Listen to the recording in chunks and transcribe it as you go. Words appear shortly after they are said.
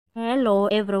Hello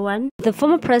everyone. The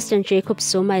former President Jacob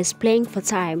Zuma is playing for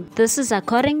time. This is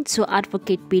according to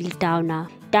Advocate Bill Downer.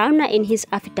 Downer, in his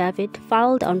affidavit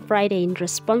filed on Friday in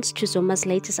response to Zuma's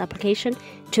latest application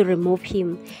to remove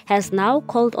him, has now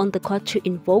called on the court to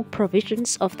invoke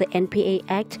provisions of the NPA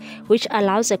Act, which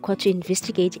allows a court to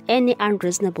investigate any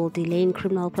unreasonable delay in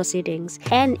criminal proceedings,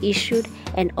 and issued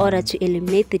an order to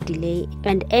eliminate the delay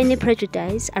and any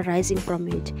prejudice arising from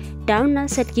it. Downer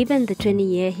said given the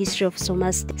 20-year history of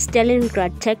Zuma's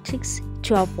Stalingrad tactics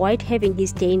to avoid having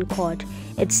his day in court,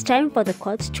 it's time for the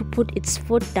court to put its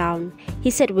foot down. He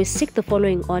said, "We seek the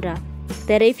following order: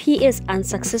 that if he is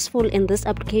unsuccessful in this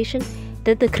application,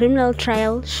 that the criminal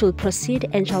trial should proceed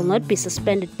and shall not be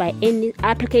suspended by any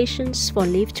applications for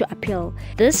leave to appeal.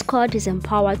 This court is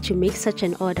empowered to make such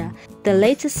an order." The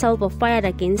latest salvo fired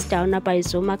against Downer by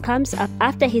Zuma comes up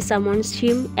after he summons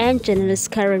him and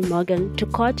journalist Karen Morgan to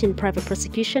court in private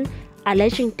prosecution,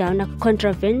 alleging Downer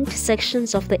contravened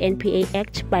sections of the NPA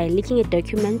Act by leaking a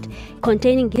document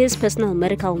containing his personal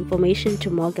medical information to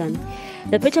Morgan.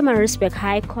 The Pietermaritzburg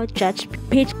High Court Judge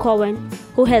Pete Cowan,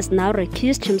 who has now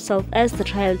recused himself as the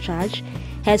trial judge,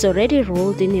 has already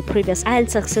ruled in a previous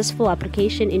unsuccessful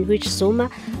application in which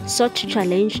Zuma sought to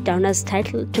challenge Downer's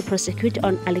title to prosecute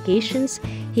on allegations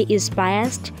he is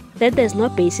biased, that there is no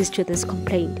basis to this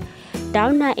complaint.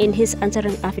 Downer, in his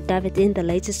answering affidavit in the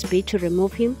latest bid to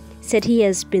remove him, said he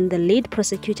has been the lead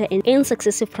prosecutor in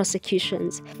successive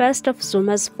prosecutions, first of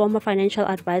Zuma's former financial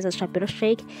advisor Shabir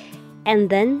Shaik,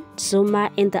 and then Zuma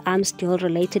in the arms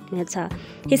deal-related matter.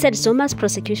 He said Zuma's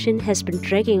prosecution has been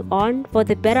dragging on for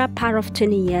the better part of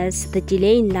 20 years, the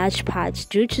delay in large part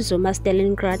due to Zuma's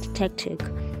Stalingrad tactic.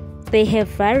 They have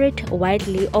varied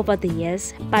widely over the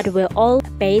years, but were all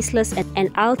baseless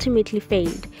and ultimately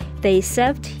failed. They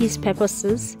served his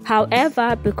purposes,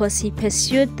 however, because he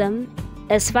pursued them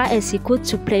as far as he could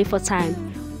to play for time.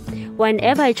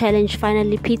 Whenever a challenge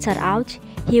finally petered out,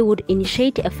 he would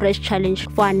initiate a fresh challenge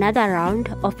for another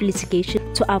round of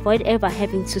litigation to avoid ever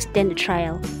having to stand a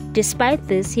trial. Despite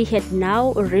this, he had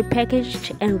now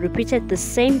repackaged and repeated the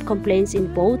same complaints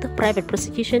in both private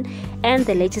prosecution and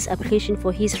the latest application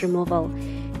for his removal.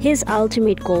 His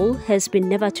ultimate goal has been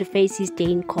never to face his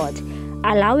day in court.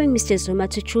 Allowing Mr. Zuma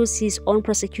to choose his own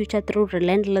prosecutor through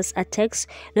relentless attacks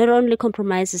not only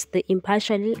compromises the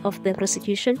impartiality of the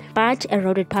prosecution, but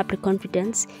eroded public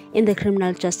confidence in the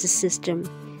criminal justice system.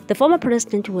 The former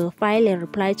president will file a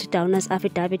reply to Downer's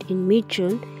affidavit in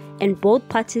mid-June, and both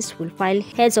parties will file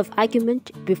heads of argument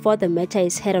before the matter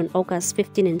is heard on August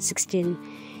 15 and 16.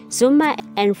 Zuma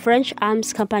and French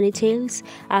arms company Thales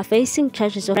are facing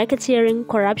charges of racketeering,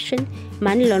 corruption,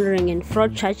 money laundering and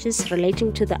fraud charges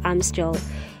relating to the arms deal.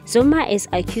 Zuma is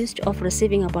accused of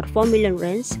receiving about 4 million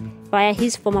rands via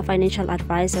his former financial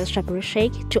advisor Shabir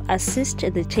Shaik to assist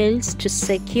the Thales to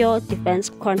secure defense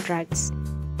contracts.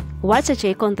 What's your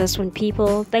take on this one,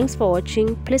 people? Thanks for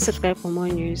watching. Please subscribe for more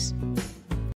news.